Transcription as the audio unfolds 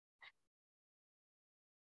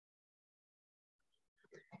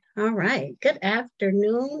All right. Good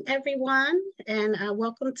afternoon, everyone, and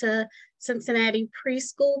welcome to Cincinnati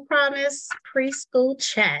Preschool Promise Preschool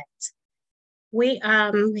Chat. We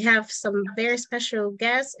have some very special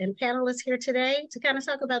guests and panelists here today to kind of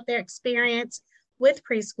talk about their experience with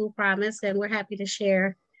Preschool Promise, and we're happy to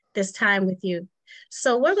share this time with you.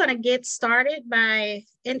 So we're going to get started by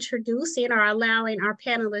introducing or allowing our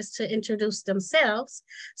panelists to introduce themselves.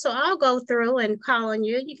 So I'll go through and call on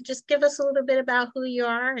you. You can just give us a little bit about who you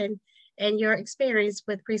are and your experience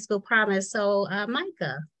with Preschool Promise. So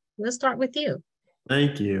Micah, we'll start with you.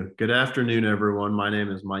 Thank you. Good afternoon, everyone. My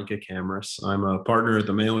name is Micah Camrus. I'm a partner at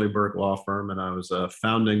the Maley Burke Law Firm, and I was a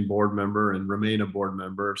founding board member and remain a board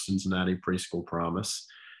member of Cincinnati Preschool Promise.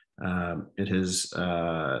 It has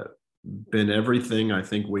been everything I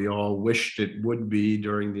think we all wished it would be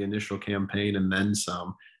during the initial campaign and then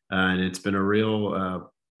some. And it's been a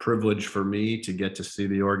real privilege for me to get to see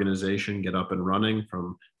the organization get up and running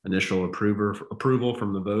from initial approval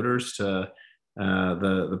from the voters to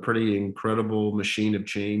the pretty incredible machine of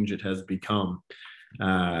change it has become.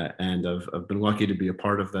 And I've been lucky to be a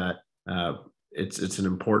part of that. It's an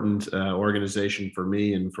important organization for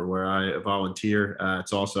me and for where I volunteer.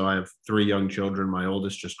 It's also, I have three young children. My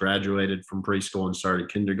oldest just graduated from preschool and started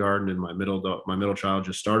kindergarten, and my middle child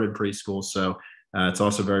just started preschool. So it's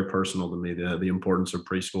also very personal to me, the importance of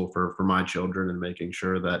preschool for my children, and making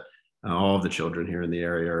sure that all of the children here in the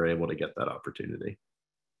area are able to get that opportunity.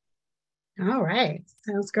 All right.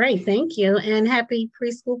 Sounds great. Thank you. And happy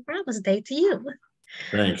Preschool Promise Day to you.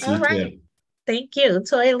 Thanks. All right. Thank you.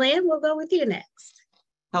 Toyland, we'll go with you next.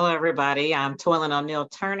 Hello, everybody. I'm Toyland O'Neill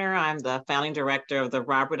Turner. I'm the founding director of the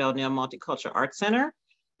Robert O'Neill Multicultural Arts Center,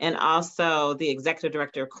 and also the executive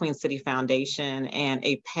director of Queen City Foundation and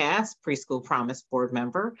a past Preschool Promise board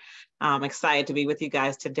member. I'm excited to be with you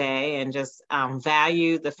guys today and just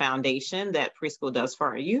value the foundation that preschool does for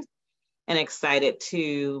our youth, and excited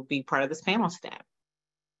to be part of this panel today.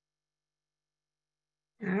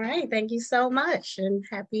 All right, thank you so much, and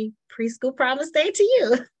happy Preschool Promise Day to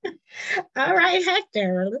you. All right,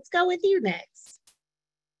 Hector, let's go with you next.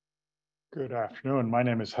 Good afternoon. My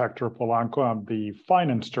name is Hector Polanco. I'm the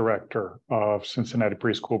finance director of Cincinnati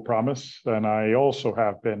Preschool Promise, and I also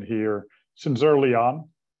have been here since early on,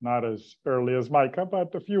 not as early as Micah,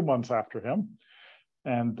 but a few months after him,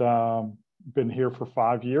 and been here for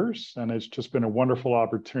 5 years, and it's just been a wonderful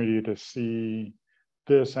opportunity to see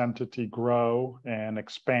this entity grow and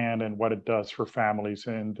expand and what it does for families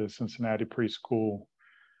in the Cincinnati Preschool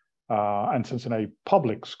and Cincinnati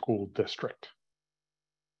Public School District.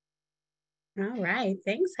 All right,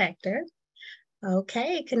 thanks, Hector.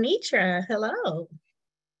 Okay, Kenitra, hello.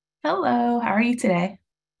 Hello, how are you today?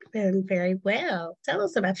 Been very well. Tell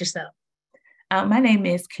us about yourself. My name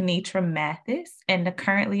is Kenitra Mathis, and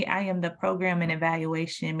currently I am the Program and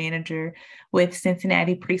Evaluation Manager with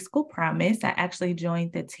Cincinnati Preschool Promise. I actually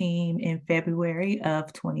joined the team in February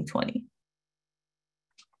of 2020.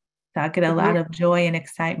 So I get a lot of joy and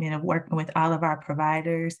excitement of working with all of our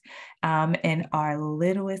providers and our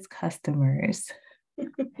littlest customers.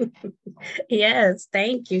 Yes,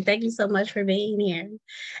 thank you. Thank you so much for being here.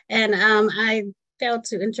 And I failed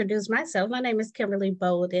to introduce myself. My name is Kimberly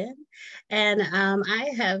Bolden, and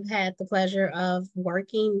I have had the pleasure of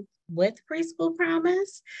working with Preschool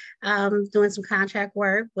Promise, doing some contract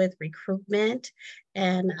work with recruitment,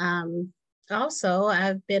 and also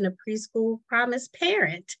I've been a Preschool Promise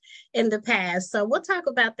parent in the past. So we'll talk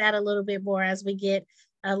about that a little bit more as we get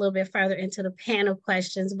a little bit further into the panel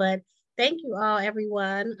questions, but thank you all,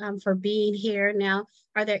 everyone, for being here. Now,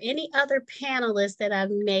 are there any other panelists that I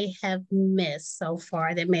may have missed so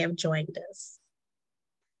far that may have joined us?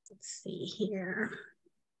 Let's see here.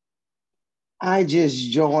 I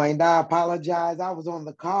just joined. I apologize. I was on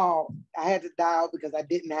the call. I had to dial because I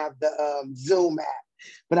didn't have the Zoom app,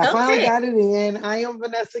 but I finally got it in. I am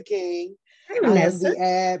Vanessa King. Hi, Vanessa. I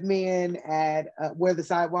am the admin at Where the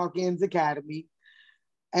Sidewalk Ends Academy.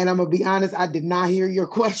 And I'm going to be honest, I did not hear your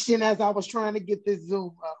question as I was trying to get this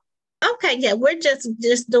Zoom up. Okay, yeah, we're just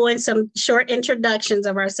doing some short introductions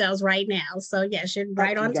of ourselves right now. So yes, you're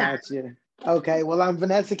right on time. Gotcha. Okay, well, I'm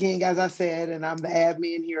Vanessa King, as I said, and I'm the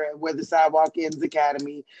admin here at Where the Sidewalk Ends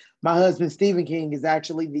Academy. My husband, Stephen King, is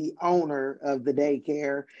actually the owner of the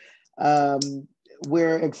daycare.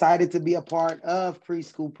 We're excited to be a part of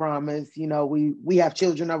Preschool Promise. You know, we have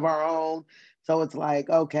children of our own. So it's like,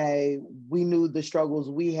 okay, we knew the struggles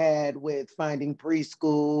we had with finding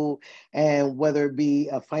preschool, and whether it be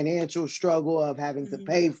a financial struggle of having to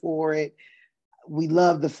pay for it. We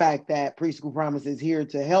love the fact that Preschool Promise is here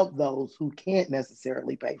to help those who can't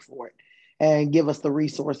necessarily pay for it and give us the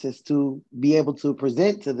resources to be able to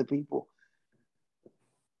present to the people.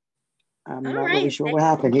 I'm All not really right. sure what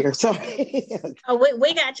happened here. So Oh,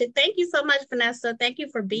 we got you. Thank you so much, Vanessa. Thank you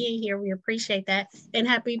for being here. We appreciate that. And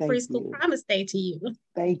happy thank Preschool you. Promise Day to you.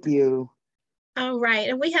 Thank you. All right.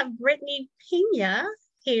 And we have Brittany Pena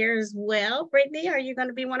here as well. Brittany, are you going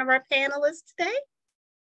to be one of our panelists today?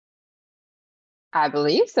 I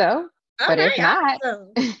believe so, All but if right. not,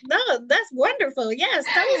 Awesome. No, that's wonderful. Yes.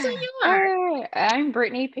 Tell us who you are. I'm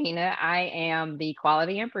Brittany Pena. I am the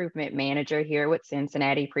Quality Improvement Manager here with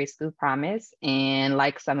Cincinnati Preschool Promise. And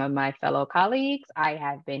like some of my fellow colleagues, I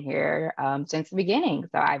have been here since the beginning.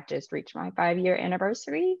 So I've just reached my 5-year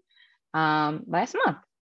anniversary last month.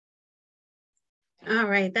 All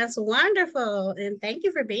right. That's wonderful. And thank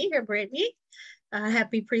you for being here, Brittany.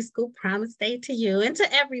 Happy Preschool Promise Day to you and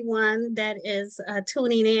to everyone that is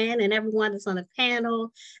tuning in and everyone that's on the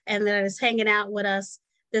panel and that is hanging out with us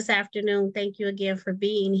this afternoon. Thank you again for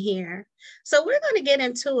being here. So we're going to get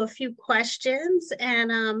into a few questions,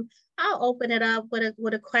 and I'll open it up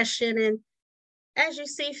with a question, and as you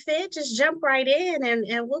see fit, just jump right in,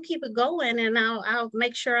 and we'll keep it going, and I'll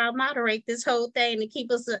make sure I'll moderate this whole thing to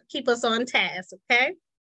keep us on task. Okay.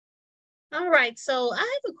 All right, so I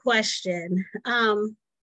have a question.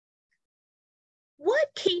 What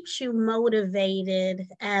keeps you motivated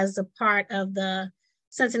as a part of the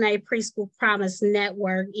Cincinnati Preschool Promise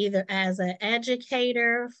Network, either as an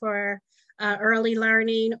educator for early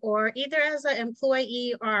learning or either as an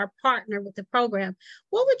employee or a partner with the program?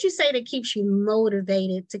 What would you say that keeps you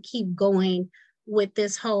motivated to keep going with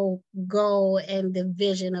this whole goal and the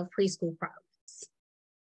vision of Preschool Promise?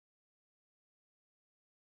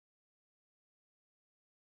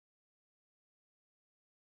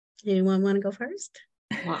 Anyone want to go first?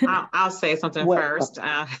 Well, I'll say something first.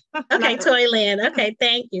 Okay, Toyland. Okay,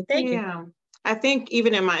 thank you. Thank you. Yeah, I think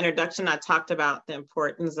even in my introduction, I talked about the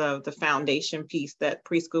importance of the foundation piece that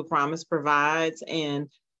Preschool Promise provides. And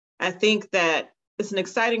I think that it's an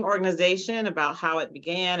exciting organization about how it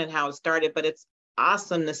began and how it started, but it's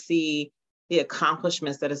awesome to see the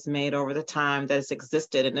accomplishments that it's made over the time that it's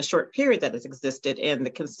existed, in the short period that it's existed, and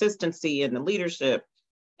the consistency and the leadership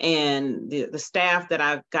and the staff that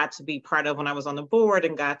I've got to be part of when I was on the board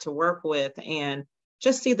and got to work with, and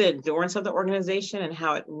just see the endurance of the organization and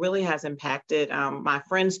how it really has impacted my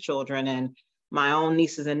friends' children and my own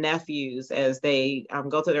nieces and nephews as they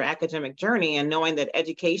go through their academic journey, and knowing that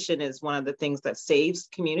education is one of the things that saves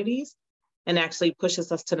communities and actually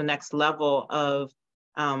pushes us to the next level of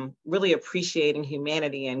really appreciating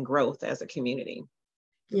humanity and growth as a community.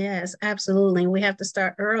 Yes, absolutely. We have to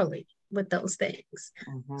start early with those things.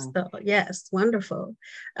 Mm-hmm. So yes, wonderful.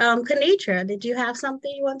 Kenitra, did you have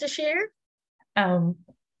something you want to share?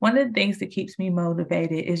 One of the things that keeps me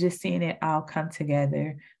motivated is just seeing it all come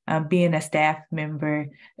together. Being a staff member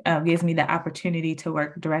gives me the opportunity to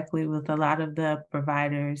work directly with a lot of the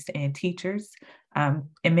providers and teachers,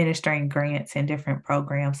 administering grants and different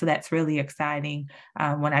programs. So that's really exciting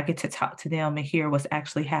when I get to talk to them and hear what's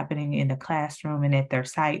actually happening in the classroom and at their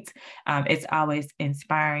sites. It's always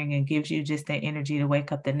inspiring and gives you just the energy to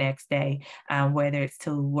wake up the next day, whether it's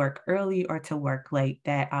to work early or to work late.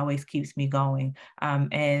 That always keeps me going.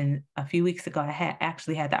 And a few weeks ago, I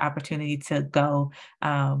actually had the opportunity to go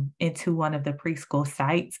into one of the preschool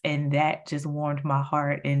sites, and that just warmed my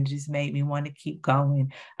heart and just made me want to keep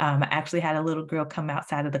going. I actually had a little girl come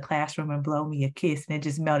outside of the classroom and blow me a kiss, and it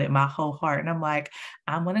just melted my whole heart. And I'm like,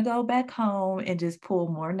 I'm going to go back home and just pull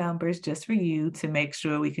more numbers just for you to make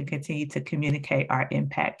sure we can continue to communicate our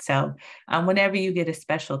impact. So whenever you get a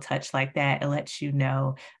special touch like that, it lets you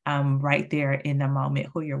know right there in the moment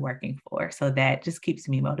who you're working for. So that just keeps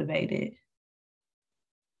me motivated.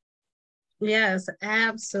 Yes,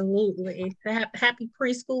 absolutely. Happy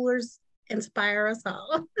preschoolers inspire us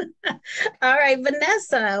all. All right,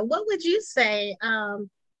 Vanessa, what would you say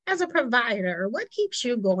as a provider? What keeps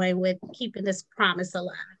you going with keeping this promise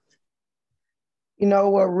alive? You know,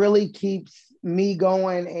 what really keeps me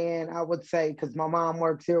going, and I would say, because my mom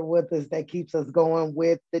works here with us, that keeps us going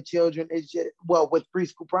with the children is just, well, with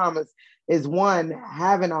Preschool Promise, is one,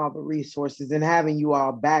 having all the resources and having you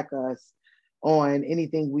all back us on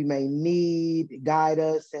anything we may need, guide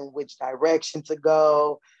us in which direction to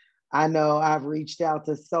go. I know I've reached out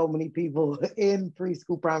to so many people in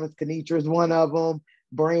Preschool Promise. Kenitra is one of them.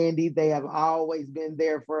 Brandy, they have always been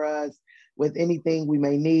there for us with anything we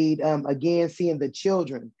may need. Again, seeing the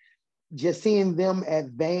children, just seeing them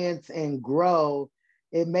advance and grow.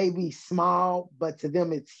 It may be small, but to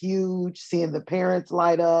them it's huge. Seeing the parents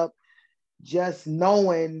light up, just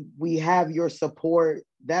knowing we have your support,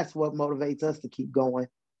 that's what motivates us to keep going.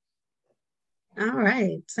 All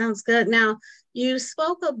right, sounds good. Now, you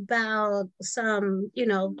spoke about some,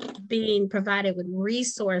 being provided with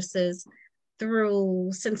resources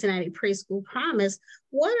through Cincinnati Preschool Promise.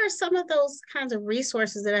 What are some of those kinds of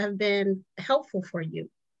resources that have been helpful for you?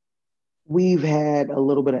 We've had a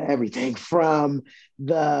little bit of everything from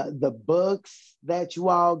the books that you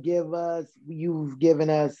all give us. You've given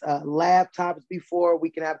us laptops before we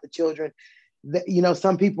can have the children.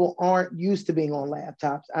 Some people aren't used to being on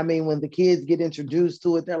laptops. I mean, when the kids get introduced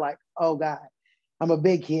to it, they're like, oh God, I'm a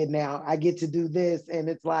big kid now. I get to do this. And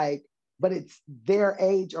it's like, but it's their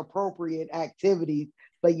age appropriate activities,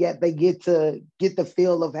 but yet they get to get the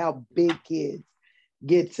feel of how big kids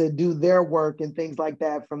get to do their work and things like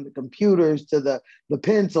that, from the computers to the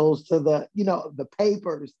pencils to the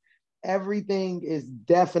papers. Everything is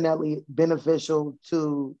definitely beneficial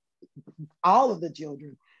to all of the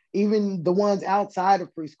children. Even the ones outside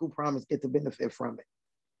of Preschool Promise get to benefit from it.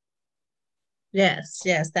 Yes,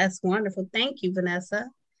 yes, that's wonderful. Thank you, Vanessa.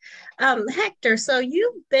 Hector, so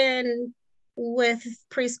you've been with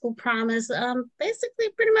Preschool Promise basically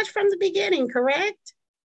pretty much from the beginning, correct?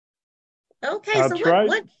 Okay, so That's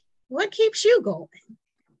right. what keeps you going?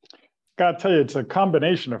 Got to tell you, it's a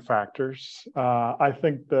combination of factors. I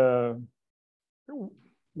think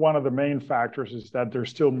one of the main factors is that there's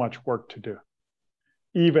still much work to do.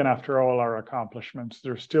 Even after all our accomplishments,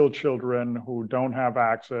 there's still children who don't have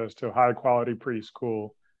access to high quality preschool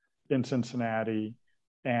in Cincinnati.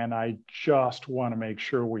 And I just want to make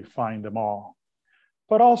sure we find them all.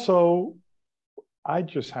 But also, I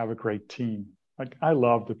just have a great team. Like, I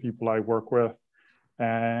love the people I work with,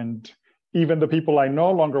 and even the people I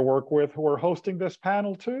no longer work with who are hosting this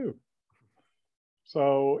panel too.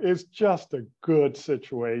 So it's just a good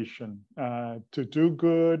situation to do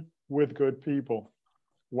good with good people.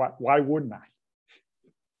 Why wouldn't I?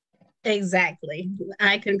 Exactly.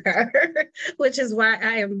 I concur, which is why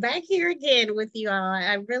I am back here again with you all.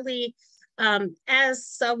 I really, as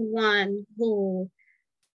someone who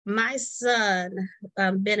my son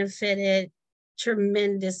benefited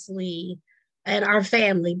tremendously, and our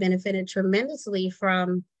family benefited tremendously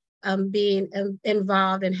from being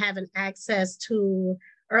involved and having access to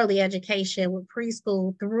early education with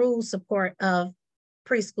preschool through support of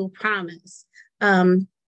Preschool Promise.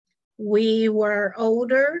 We were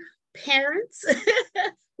older parents.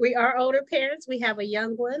 We are older parents. We have a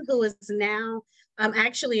young one who is now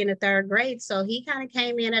actually in the third grade. So he kind of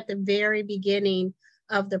came in at the very beginning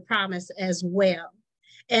of the Promise as well.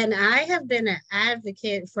 And I have been an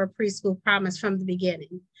advocate for Preschool Promise from the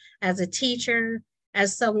beginning, as a teacher,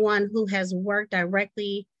 as someone who has worked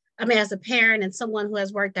directly, as a parent and someone who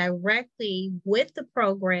has worked directly with the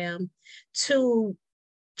program to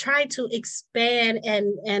try to expand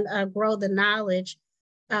and grow the knowledge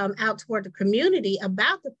out toward the community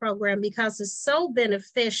about the program, because it's so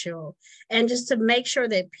beneficial. And just to make sure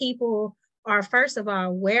that people are, first of all,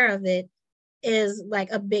 aware of it is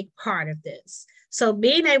like a big part of this. So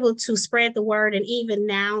being able to spread the word, and even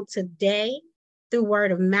now today, through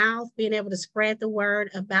word of mouth, being able to spread the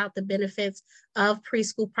word about the benefits of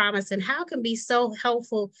Preschool Promise and how it can be so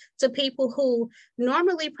helpful to people who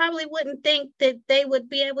normally probably wouldn't think that they would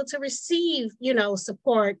be able to receive,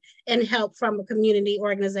 support and help from a community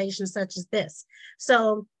organization such as this.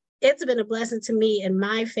 So it's been a blessing to me and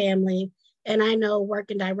my family. And I know,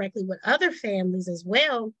 working directly with other families as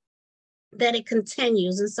well, that it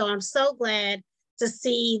continues. And so I'm so glad to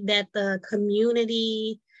see that the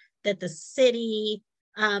community, that the city,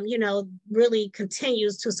 really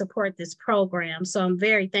continues to support this program. So I'm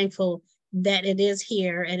very thankful that it is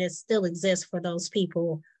here and it still exists for those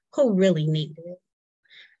people who really need it.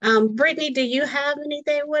 Brittany, do you have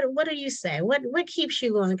anything? What do you say? What keeps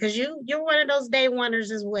you going? Because you're one of those day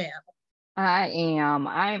oneers as well. I am.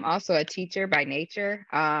 I'm also a teacher by nature.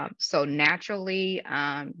 So naturally,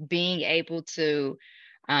 being able to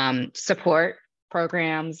support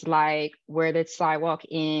programs like Where the Sidewalk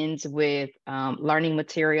Ends with learning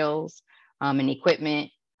materials and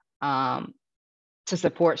equipment to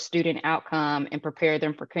support student outcome and prepare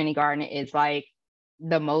them for kindergarten is like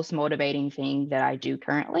the most motivating thing that I do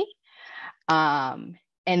currently. And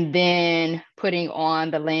then putting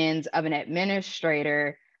on the lens of an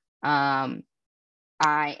administrator, I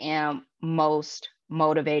am most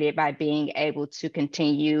motivated by being able to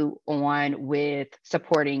continue on with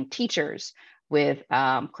supporting teachers with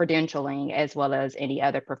credentialing, as well as any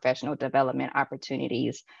other professional development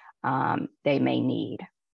opportunities they may need.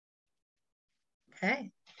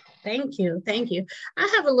 Okay. Thank you. Thank you. I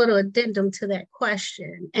have a little addendum to that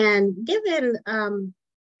question. And given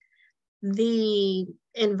the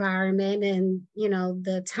environment and,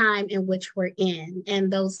 the time in which we're in,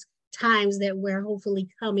 and those times that we're hopefully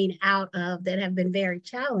coming out of that have been very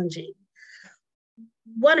challenging.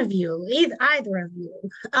 One of you, either of you,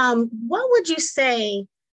 what would you say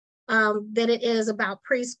that it is about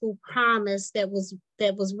Preschool Promise that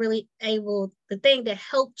was really able, the thing that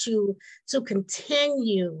helped you to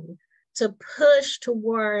continue to push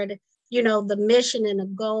toward, the mission and the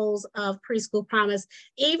goals of Preschool Promise,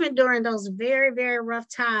 even during those very, very rough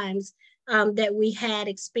times that we had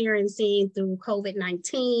experiencing through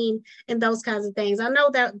COVID-19 and those kinds of things. I know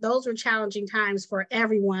that those were challenging times for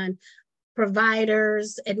everyone,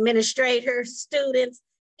 providers, administrators, students,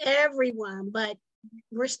 everyone, but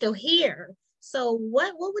we're still here. So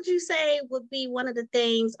what would you say would be one of the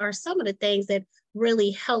things or some of the things that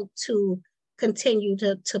really help to continue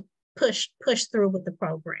to push through with the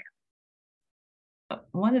program?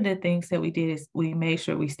 One of the things that we did is we made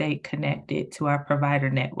sure we stayed connected to our provider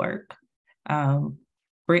network.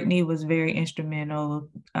 Brittany was very instrumental.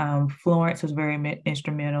 Florence was very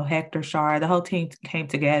instrumental. Hector, Shar, the whole team came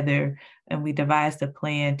together and we devised a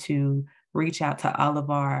plan to reach out to all of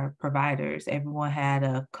our providers. Everyone had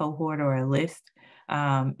a cohort or a list,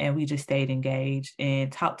 and we just stayed engaged and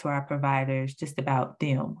talked to our providers just about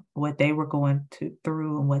them, what they were going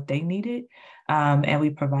through and what they needed. And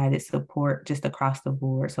we provided support just across the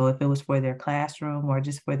board. So if it was for their classroom or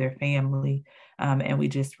just for their family, and we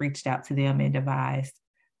just reached out to them and devised,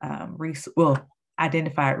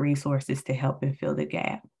 identified resources to help and fill the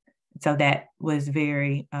gap. So that was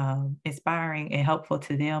very inspiring and helpful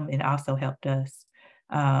to them, and also helped us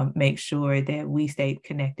make sure that we stayed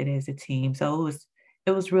connected as a team. So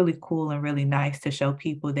it was really cool and really nice to show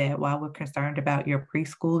people that while we're concerned about your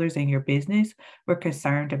preschoolers and your business, we're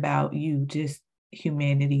concerned about you, just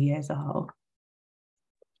humanity as a whole.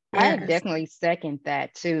 I definitely second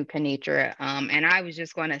that too, Kenitra. And I was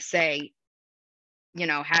just going to say,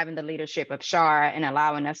 having the leadership of Shar and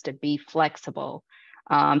allowing us to be flexible,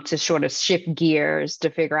 to sort of shift gears to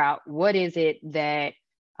figure out what is it that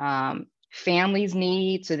families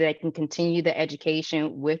need so they can continue the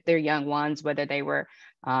education with their young ones, whether they were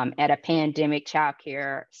at a pandemic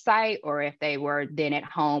childcare site or if they were then at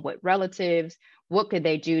home with relatives. What could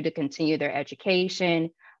they do to continue their education?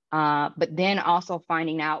 But then also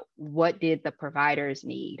finding out what did the providers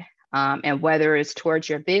need, and whether it's towards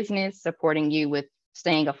your business, supporting you with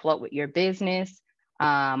staying afloat with your business,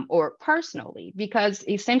 or personally, because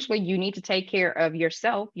essentially you need to take care of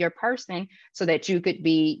yourself, your person, so that you could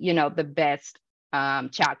be, the best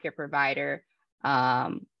childcare provider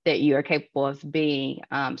that you are capable of being.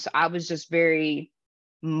 So I was just very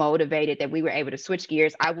motivated that we were able to switch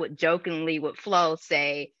gears. I would jokingly with Flo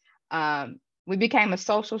say, we became a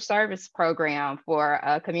social service program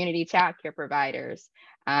for community childcare providers.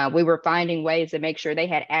 We were finding ways to make sure they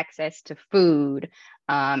had access to food,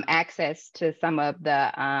 access to some of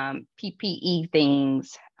the PPE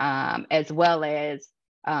things, as well as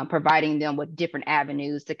providing them with different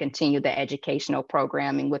avenues to continue the educational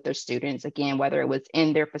programming with their students, again, whether it was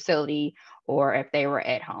in their facility or if they were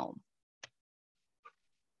at home.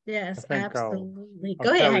 Yes, absolutely. I'll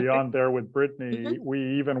Go ahead. carry on there with Brittany. Mm-hmm.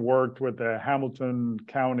 We even worked with the Hamilton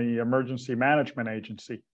County Emergency Management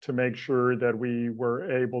Agency to make sure that we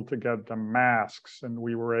were able to get them masks and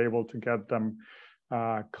we were able to get them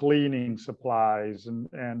cleaning supplies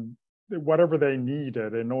and whatever they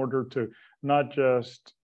needed in order to not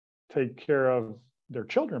just take care of their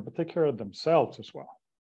children, but take care of themselves as well.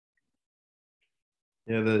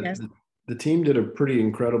 Yeah, the team did a pretty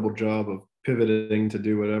incredible job of pivoting to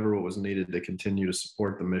do whatever was needed to continue to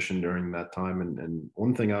support the mission during that time. And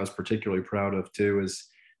one thing I was particularly proud of too is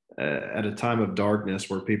at a time of darkness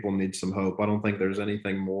where people need some hope, I don't think there's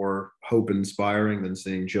anything more hope inspiring than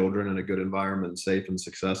seeing children in a good environment, safe and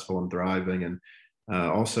successful and thriving. And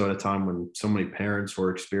also at a time when so many parents were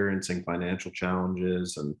experiencing financial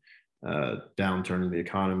challenges and downturn in the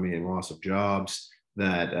economy and loss of jobs,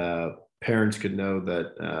 that parents could know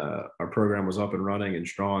that our program was up and running and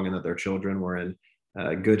strong and that their children were in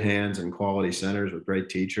good hands and quality centers with great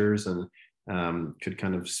teachers, and could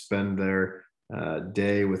kind of spend their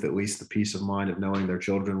day with at least the peace of mind of knowing their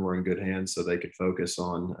children were in good hands so they could focus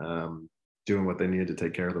on doing what they needed to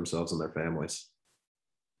take care of themselves and their families.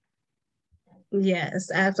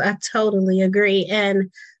 Yes, I totally agree.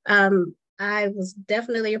 And I was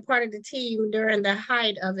definitely a part of the team during the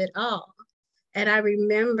height of it all. And I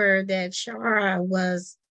remember that Shara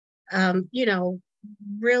was,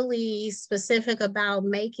 really specific about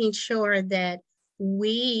making sure that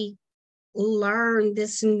we learn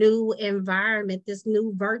this new environment, this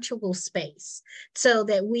new virtual space, so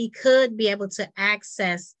that we could be able to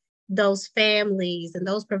access those families and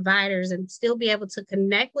those providers and still be able to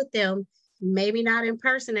connect with them maybe not in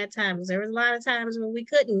person at times. There was a lot of times when we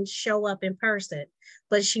couldn't show up in person,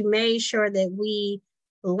 but she made sure that we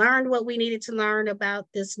learned what we needed to learn about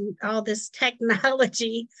all this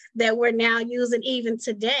technology that we're now using even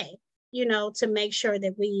today, you know, to make sure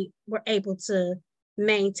that we were able to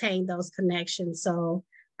maintain those connections. So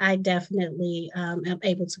I definitely am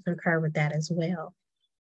able to concur with that as well.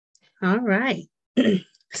 All right.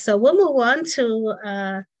 So we'll move on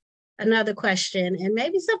to another question, and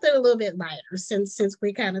maybe something a little bit lighter since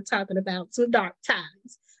we're kind of talking about some dark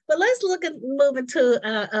times. But let's move into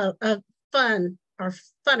a fun or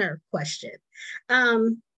funner question.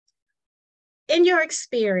 In your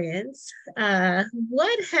experience,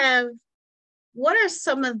 what are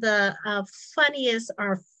some of the funniest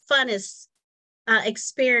or funnest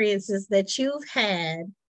experiences that you've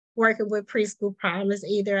had working with Preschool Promise,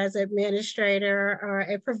 either as an administrator or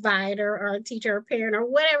a provider or a teacher or parent or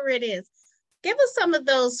whatever it is? Give us some of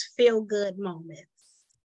those feel-good moments.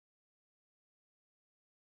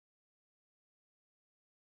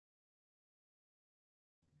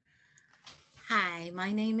 Hi,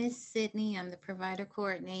 my name is Sydney. I'm the provider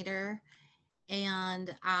coordinator.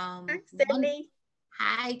 And Hi, Sydney.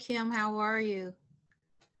 Hi, Kim. How are you?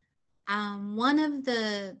 One of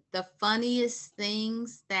the funniest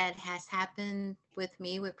things that has happened with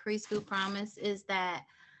me with Preschool Promise is that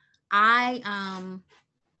I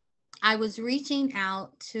was reaching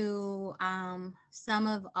out to some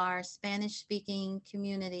of our Spanish-speaking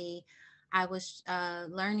community. I was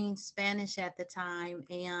learning Spanish at the time,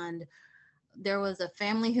 and there was a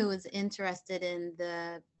family who was interested in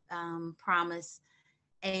the promise,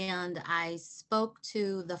 and I spoke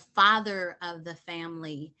to the father of the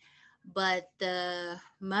family, but the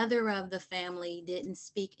mother of the family didn't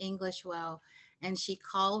speak English well, and she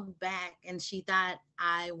called back and she thought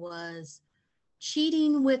I was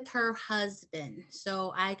cheating with her husband.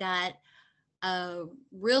 So I got a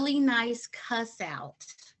really nice cuss out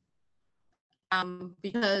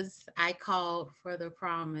because I called for the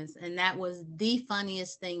promise. And that was the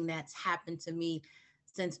funniest thing that's happened to me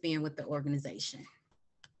since being with the organization.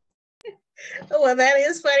 Well, that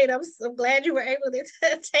is funny. And I'm so glad you were able to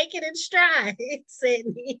take it in stride,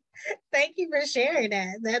 Sydney. Thank you for sharing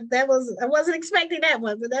that. I wasn't expecting that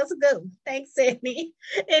one, but that's a good one. Thanks, Sydney.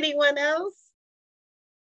 Anyone else?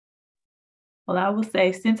 Well, I will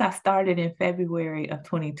say, since I started in February of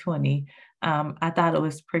 2020, I thought it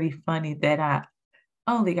was pretty funny that I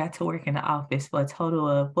only got to work in the office for a total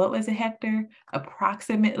of, what was it, Hector?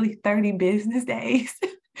 Approximately 30 business days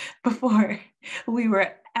before we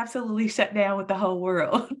were absolutely shut down with the whole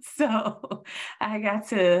world. So I got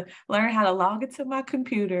to learn how to log into my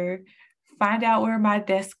computer, find out where my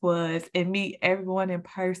desk was, and meet everyone in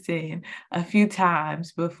person a few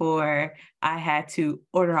times before I had to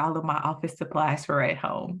order all of my office supplies for at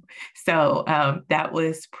home. So that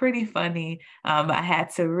was pretty funny. I had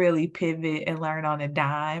to really pivot and learn on a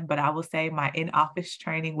dime, but I will say my in-office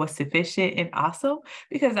training was sufficient and awesome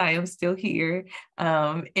because I am still here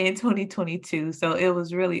in 2022. So it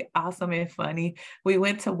was really awesome and funny. We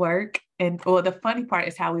went to work. And well, the funny part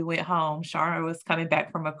is how we went home. Shara was coming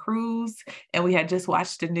back from a cruise, and we had just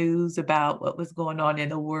watched the news about what was going on in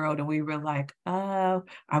the world. And we were like, are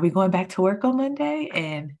we going back to work on Monday?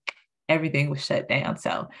 And everything was shut down.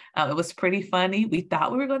 So it was pretty funny. We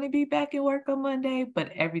thought we were going to be back at work on Monday,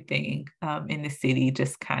 but everything in the city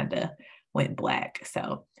just kind of went black.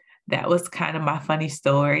 So that was kind of my funny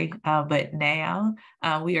story. But now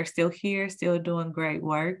we are still here, still doing great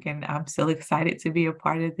work. And I'm still excited to be a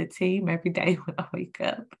part of the team every day when I wake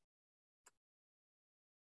up.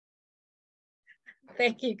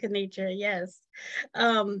 Thank you, Kenitra. Yes.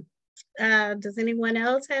 Does anyone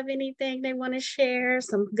else have anything they want to share?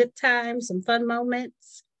 Some good times, some fun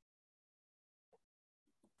moments?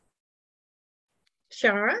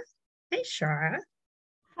 Shara? Hey, Shara.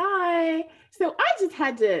 Hi. So I just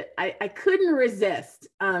had to, I couldn't resist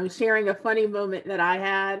sharing a funny moment that I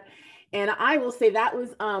had. And I will say that was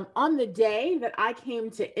on the day that I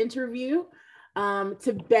came to interview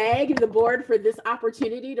to beg the board for this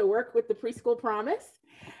opportunity to work with the Preschool Promise.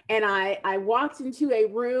 And I walked into a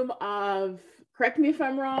room of, correct me if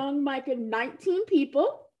I'm wrong, Micah, 19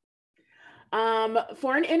 people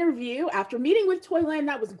for an interview. After meeting with Toyland,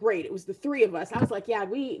 that was great. It was the three of us. I was like, yeah,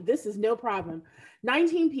 this is no problem.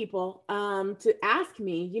 19 people to ask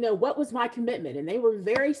me, what was my commitment? And they were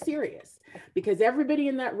very serious because everybody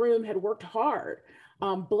in that room had worked hard,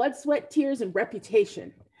 blood, sweat, tears, and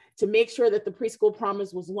reputation to make sure that the Preschool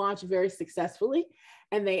Promise was launched very successfully.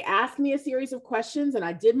 And they asked me a series of questions and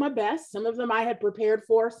I did my best. Some of them I had prepared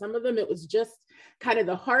for, some of them it was just kind of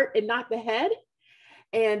the heart and not the head.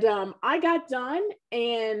 And I got done,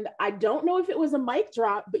 and I don't know if it was a mic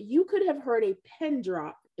drop, but you could have heard a pen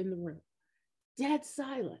drop in the room. Dead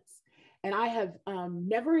silence. And I have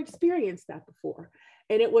never experienced that before.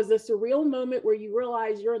 And it was a surreal moment where you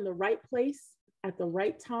realize you're in the right place at the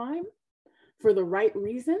right time for the right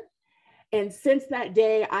reason. And since that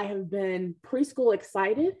day, I have been preschool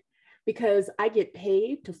excited because I get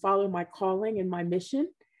paid to follow my calling and my mission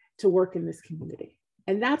to work in this community.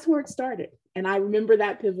 And that's where it started. And I remember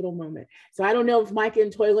that pivotal moment. So I don't know if Micah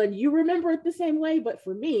and Toylan, you remember it the same way, but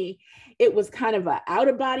for me, it was kind of an out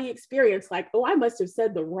of body experience. Like, oh, I must have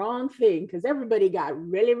said the wrong thing because everybody got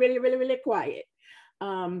really, really, really, really quiet.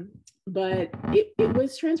 But it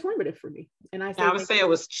was transformative for me. And I would say it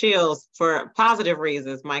was chills for positive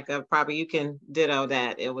reasons, Micah. Probably you can ditto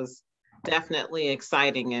that. It was definitely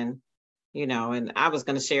exciting. And, and I was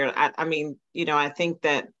going to share, I mean, I think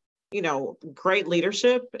that, great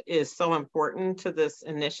leadership is so important to this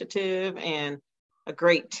initiative, and a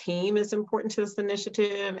great team is important to this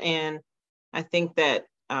initiative. And I think that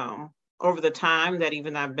over the time that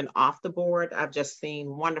even I've been off the board, I've just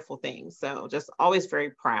seen wonderful things. So just always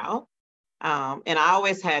very proud. And I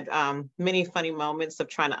always had many funny moments of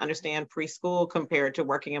trying to understand preschool compared to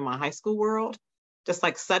working in my high school world. Just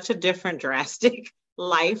like such a different drastic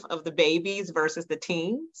life of the babies versus the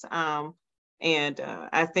teens. And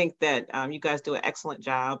I think that you guys do an excellent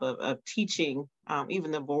job of teaching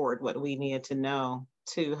even the board what we needed to know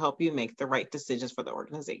to help you make the right decisions for the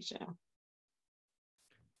organization.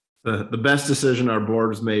 The best decision our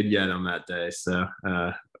board has made yet on that day. So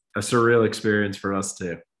a surreal experience for us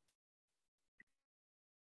too.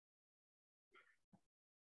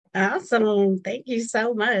 Awesome. Thank you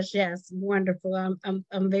so much. Yes, wonderful.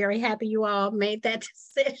 I'm very happy you all made that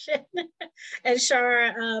decision. And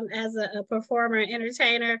Shar, as a performer and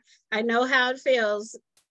entertainer, I know how it feels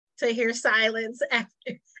to hear silence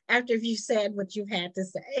after you said what you've had to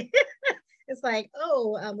say. It's like,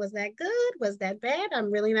 oh, was that good? Was that bad?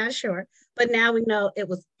 I'm really not sure. But now we know it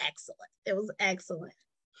was excellent. It was excellent.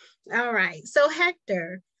 All right. So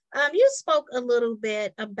Hector, you spoke a little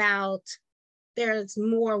bit about there's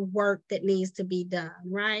more work that needs to be done,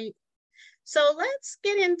 right? So let's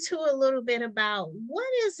get into a little bit about what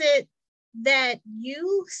is it that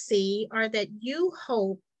you see or that you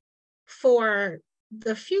hope for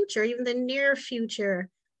the future, even the near future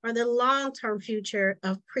or the long-term future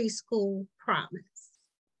of Preschool Promise?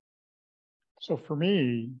 So for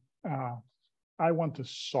me, I want to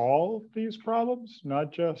solve these problems,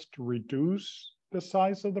 not just reduce the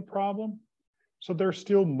size of the problem. So there's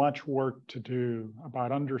still much work to do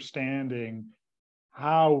about understanding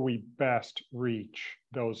how we best reach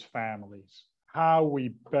those families, how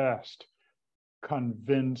we best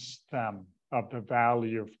convince them of the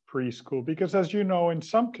value of preschool. Because as you know, in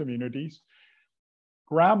some communities,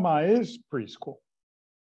 grandma is preschool.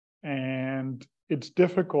 And it's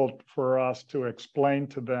difficult for us to explain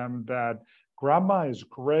to them that grandma is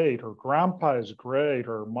great, or grandpa is great,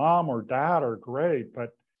 or mom or dad are great, but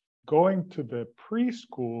going to the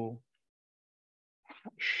preschool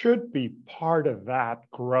should be part of that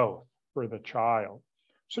growth for the child.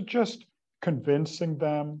 So just convincing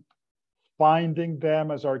them, finding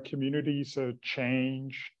them as our communities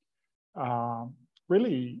change,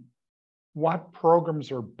 really what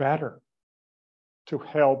programs are better to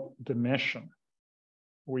help the mission.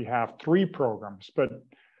 We have 3 programs, but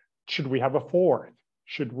should we have a 4th?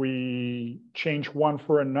 Should we change one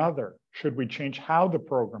for another? Should we change how the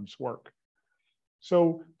programs work?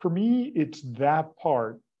 So for me, it's that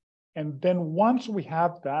part. And then once we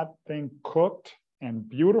have that thing cooked and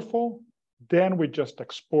beautiful, then we just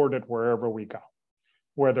export it wherever we go.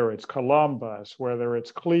 Whether it's Columbus, whether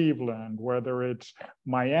it's Cleveland, whether it's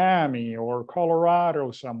Miami or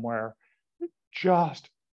Colorado somewhere, just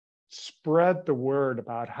spread the word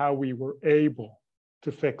about how we were able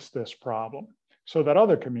to fix this problem so that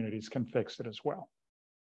other communities can fix it as well.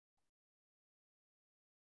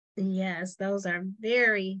 Yes, those are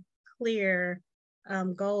very clear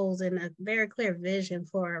goals and a very clear vision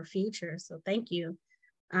for our future. So thank you,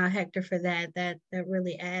 Hector, for that. That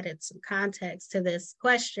really added some context to this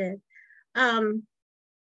question.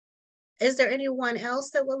 Is there anyone else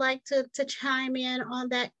that would like to chime in on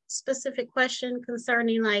that specific question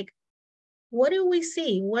concerning, like, what do we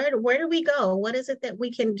see? Where do we go? What is it that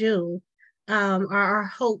we can do? Are our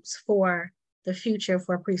hopes for the future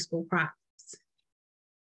for Preschool Promise?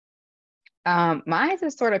 Mine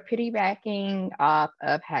is sort of piggybacking off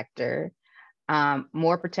of Hector,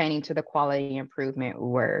 more pertaining to the quality improvement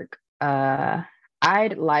work.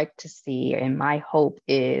 I'd like to see, and my hope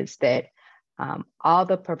is that All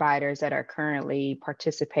the providers that are currently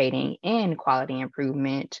participating in quality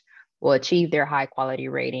improvement will achieve their high quality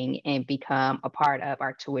rating and become a part of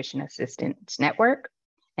our tuition assistance network.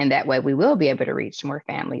 And that way we will be able to reach more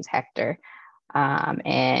families, Hector,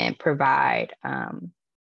 and provide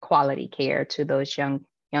quality care to those young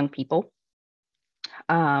people.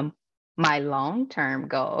 My long-term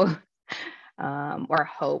goal or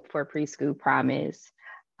hope for Preschool Promise,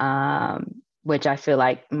 which I feel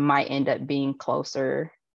like might end up being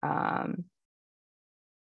closer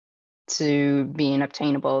to being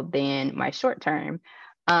obtainable than my short term,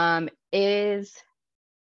 is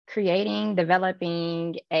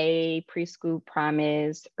developing a Preschool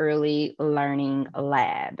Promise early learning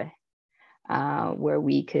lab, where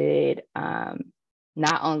we could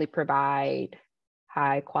not only provide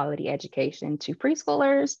high quality education to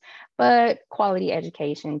preschoolers, but quality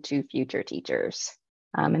education to future teachers.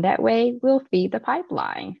 And that way we'll feed the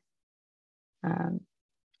pipeline.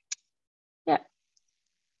 Yeah.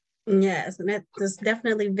 Yes, and that's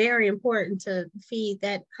definitely very important to feed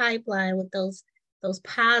that pipeline with those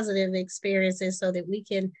positive experiences so that we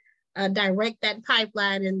can direct that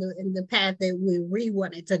pipeline in the path that we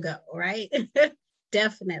want it to go, right?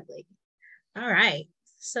 Definitely. All right.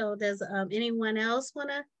 So does anyone else want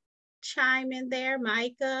to chime in there?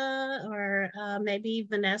 Micah or maybe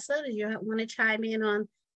Vanessa, do you want to chime in on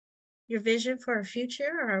your vision for a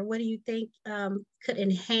future, or what do you think could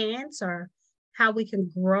enhance or how we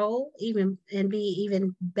can grow even and be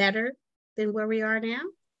even better than where we are now?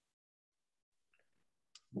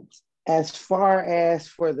 As far as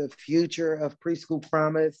for the future of Preschool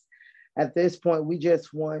Promise, at this point, we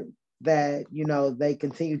just want that, you know, they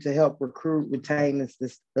continue to help recruit, retain, and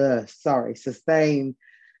sustain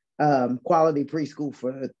quality preschool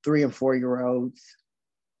for the 3 and 4 year olds.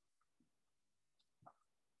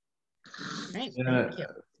 Right.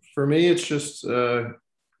 For me, it's just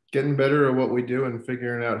getting better at what we do and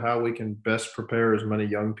figuring out how we can best prepare as many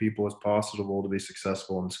young people as possible to be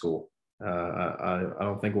successful in school. I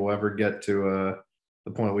don't think we'll ever get to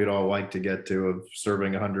the point we'd all like to get to of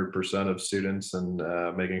serving 100% of students and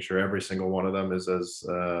making sure every single one of them is as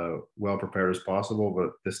well prepared as possible.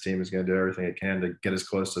 But this team is going to do everything it can to get as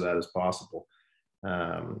close to that as possible,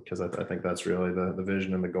 because I think that's really the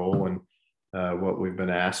vision and the goal, and what we've been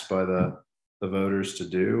asked by the voters to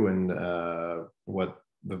do, and what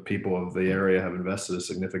the people of the area have invested a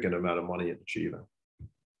significant amount of money in achieving.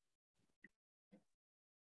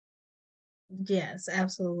 Yes,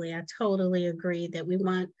 absolutely. I totally agree that we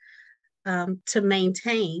want to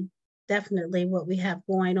maintain definitely what we have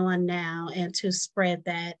going on now and to spread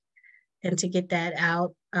that and to get that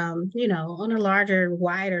out, you know, on a larger,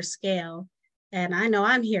 wider scale. And I know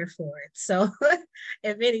I'm here for it. So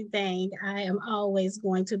if anything, I am always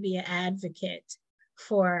going to be an advocate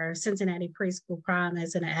for Cincinnati Preschool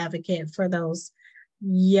Promise and an advocate for those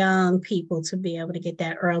young people to be able to get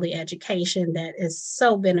that early education that is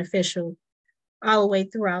so beneficial all the way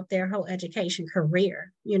throughout their whole education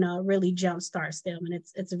career. You know, it really jumpstarts them, and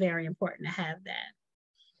it's very important to have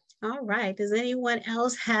that. All right, does anyone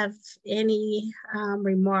else have any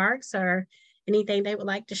remarks or anything they would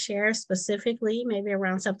like to share specifically, maybe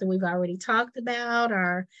around something we've already talked about,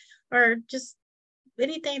 or just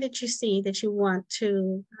anything that you see that you want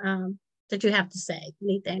to, that you have to say,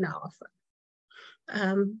 anything to offer?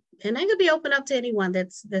 And that could be open up to anyone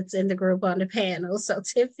that's in the group on the panel. So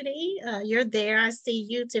Tiffany, you're there. I see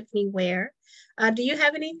you, Tiffany Ware. Do you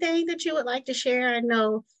have anything that you would like to share? I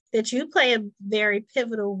know that you play a very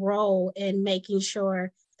pivotal role in making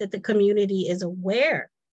sure that the community is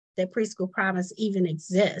aware that Preschool Promise even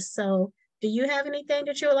exists. So do you have anything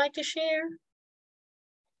that you would like to share?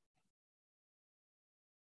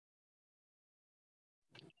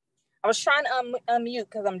 I was trying to unmute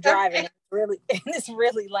because I'm driving. Okay. It's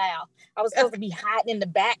really loud. I was supposed to be hiding in the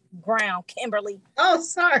background, Kimberly. Oh,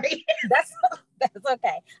 sorry. That's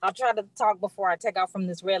okay. I'll try to talk before I take off from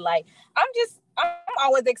this red light. I'm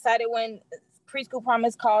always excited when Preschool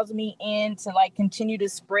Promise calls me in to like continue to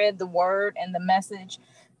spread the word and the message.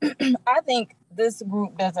 I think this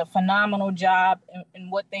group does a phenomenal job in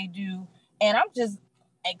what they do, and I'm just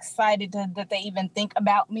excited that they even think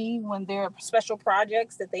about me when there are special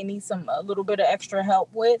projects that they need a little bit of extra help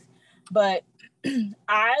with. But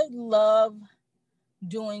I love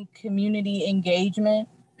doing community engagement.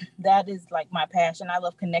 That is like my passion. I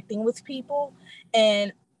love connecting with people,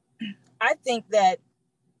 and I think that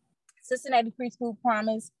Cincinnati Preschool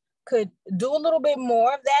Promise could do a little bit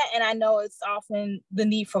more of that. And I know it's often the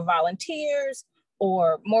need for volunteers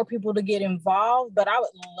or more people to get involved, but I would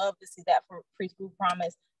love to see that for Preschool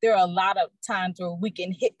Promise. There are a lot of times where we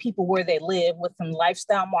can hit people where they live with some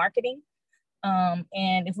lifestyle marketing.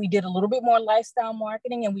 And if we did a little bit more lifestyle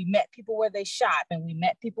marketing and we met people where they shop and we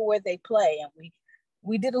met people where they play and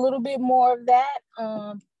we did a little bit more of that,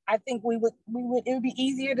 I think it would be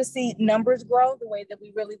easier to see numbers grow the way that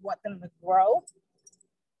we really want them to grow.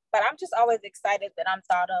 But I'm just always excited that I'm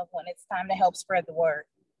thought of when it's time to help spread the word.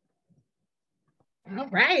 All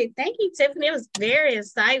right. Thank you, Tiffany. It was very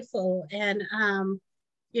insightful. And,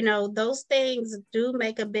 you know, those things do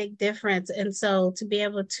make a big difference. And so to be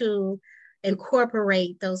able to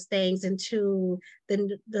incorporate those things into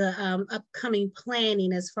the upcoming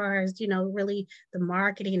planning as far as, you know, really the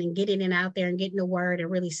marketing and getting it out there and getting the word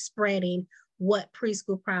and really spreading what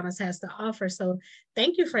Preschool Promise has to offer. So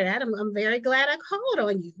thank you for that. I'm very glad I called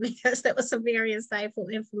on you because that was some very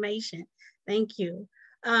insightful information. Thank you.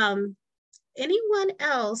 Anyone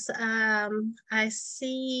else? I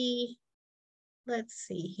see, let's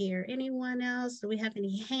see here. Anyone else? Do we have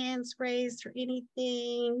any hands raised or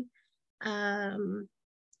anything?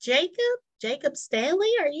 Jacob Stanley,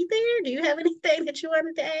 are you there? Do you have anything that you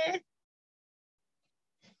wanted to add?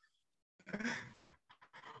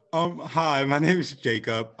 Hi, my name is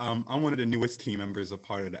Jacob. I'm one of the newest team members, a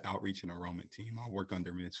part of the outreach and enrollment team. I work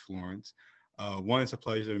under Ms. Florence. One, it's a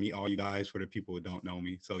pleasure to meet all you guys for the people who don't know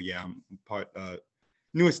me. So yeah, I'm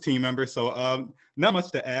newest team member. So not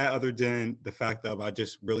much to add other than the fact that I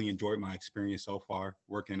just really enjoyed my experience so far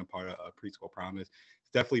working a part of Preschool Promise.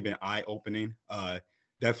 It's definitely been eye-opening.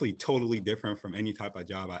 Definitely totally different from any type of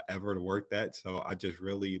job I ever worked at. So I just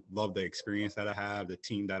really love the experience that I have, the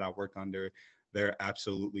team that I work under. They're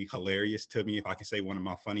absolutely hilarious to me. If I can say one of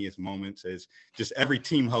my funniest moments is just every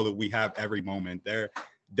team huddle we have every moment. They're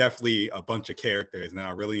definitely a bunch of characters, and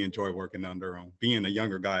I really enjoy working under them, being a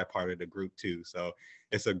younger guy, a part of the group too. So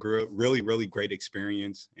it's a really, really great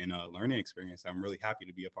experience and a learning experience. I'm really happy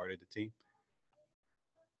to be a part of the team.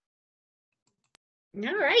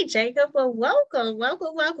 All right, Jacob. Well,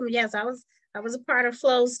 welcome. Yes, I was a part of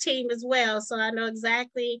Flo's team as well, so I know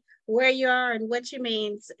exactly where you are and what you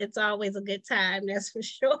mean. It's always a good time, that's for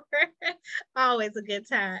sure. Always a good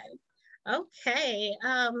time. Okay.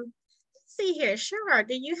 Let's see here. Shar,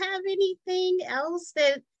 do you have anything else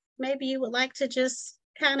that maybe you would like to just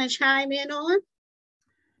kind of chime in on?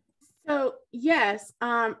 So yes,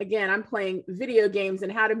 again, I'm playing video games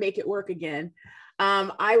and how to make it work again.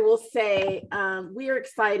 I will say we are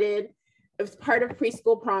excited as part of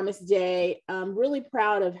Preschool Promise Day. I'm really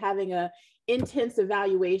proud of having an intense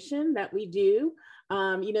evaluation that we do.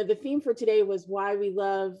 You know, the theme for today was why we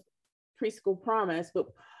love Preschool Promise, but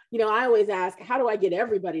you know, I always ask, how do I get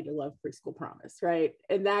everybody to love Preschool Promise, right?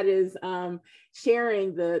 And that is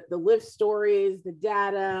sharing the lived stories, the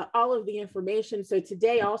data, all of the information. So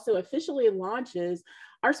today also officially launches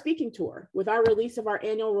our speaking tour. With our release of our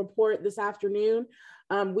annual report this afternoon,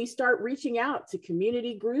 we start reaching out to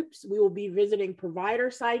community groups. We will be visiting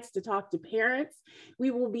provider sites to talk to parents.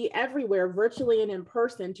 We will be everywhere, virtually and in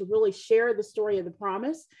person, to really share the story of the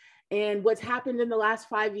promise and what's happened in the last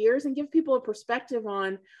 5 years and give people a perspective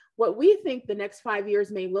on what we think the next 5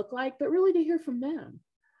 years may look like, but really to hear from them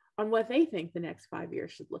on what they think the next 5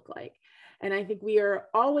 years should look like. And I think we are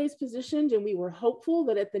always positioned, and we were hopeful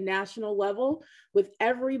that at the national level, with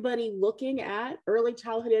everybody looking at early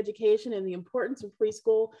childhood education and the importance of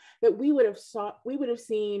preschool, that we would have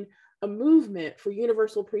seen a movement for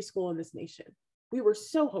universal preschool in this nation. We were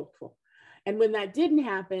so hopeful. And when that didn't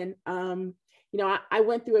happen, you know, I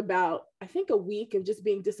went through about, I think, a week of just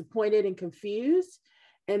being disappointed and confused.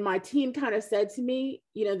 And my team kind of said to me,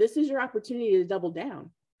 you know, this is your opportunity to double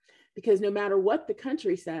down. Because no matter what the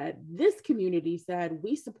country said, this community said,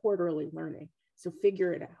 we support early learning. So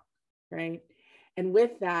figure it out, right? And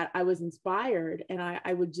with that, I was inspired. And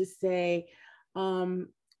I would just say, our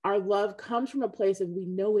love comes from a place of we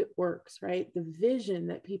know it works, right? The vision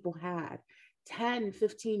that people had 10,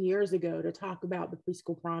 15 years ago to talk about the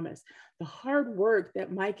Preschool Promise, the hard work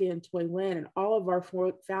that Micah and Toy Lynn and all of our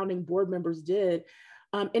founding board members did.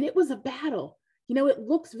 And it was a battle. You know, it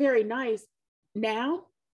looks very nice now,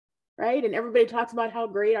 right? And everybody talks about how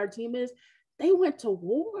great our team is. They went to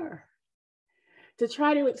war to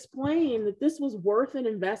try to explain that this was worth an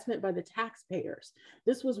investment by the taxpayers.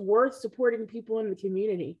 This was worth supporting people in the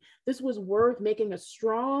community. This was worth making a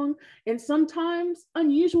strong and sometimes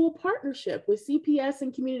unusual partnership with CPS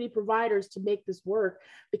and community providers to make this work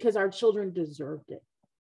because our children deserved it,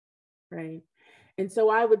 right? And so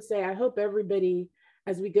I would say, I hope everybody,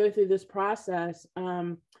 as we go through this process,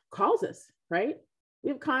 calls us, right? We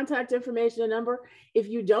have contact information, a number. If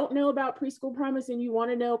you don't know about Preschool Promise and you want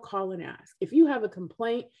to know, call and ask. If you have a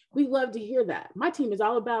complaint, we love to hear that. My team is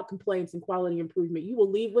all about complaints and quality improvement. You will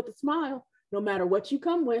leave with a smile, no matter what you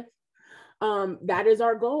come with. That is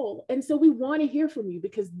our goal. And so we want to hear from you,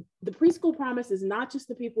 because the Preschool Promise is not just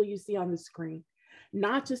the people you see on the screen,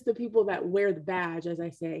 not just the people that wear the badge, as I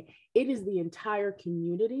say. It is the entire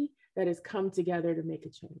community that has come together to make a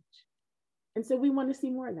change. And so we want to see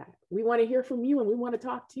more of that. We want to hear from you, and we want to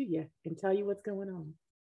talk to you and tell you what's going on.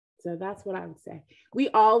 So that's what I would say. We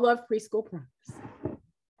all love Preschool Promise.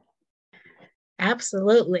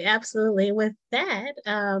 Absolutely, absolutely. With that,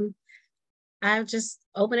 I'll just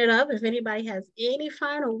open it up. If anybody has any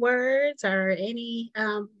final words or any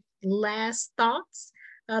last thoughts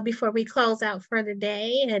before we close out for the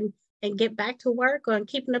day and get back to work on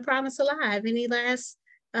keeping the promise alive. Any last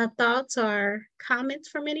thoughts or comments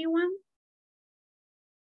from anyone?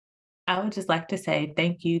 I would just like to say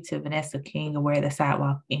thank you to Vanessa King of Where the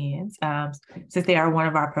Sidewalk Ends. Since they are one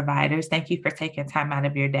of our providers, thank you for taking time out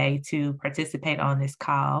of your day to participate on this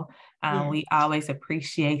call. Yes. We always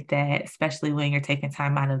appreciate that, especially when you're taking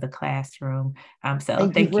time out of the classroom. So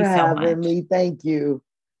Thank thank you for you so having much. me. Thank you.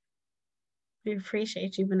 We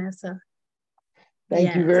appreciate you, Vanessa.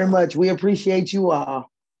 Thank you very much. We appreciate you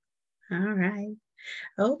all. All right.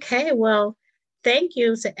 Okay, well, thank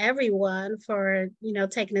you to everyone for,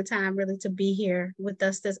 taking the time really to be here with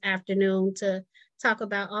us this afternoon to talk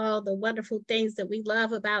about all the wonderful things that we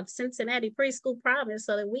love about Cincinnati Preschool Promise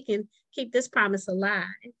so that we can keep this promise alive.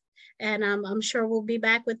 And I'm sure we'll be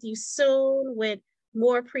back with you soon with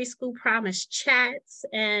more Preschool Promise chats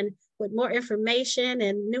and with more information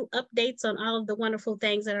and new updates on all of the wonderful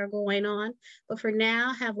things that are going on. But for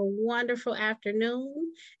now, have a wonderful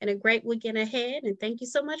afternoon and a great weekend ahead. And thank you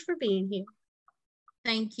so much for being here.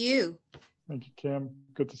 Thank you. Thank you, Kim.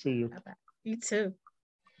 Good to see you. Bye-bye. You too.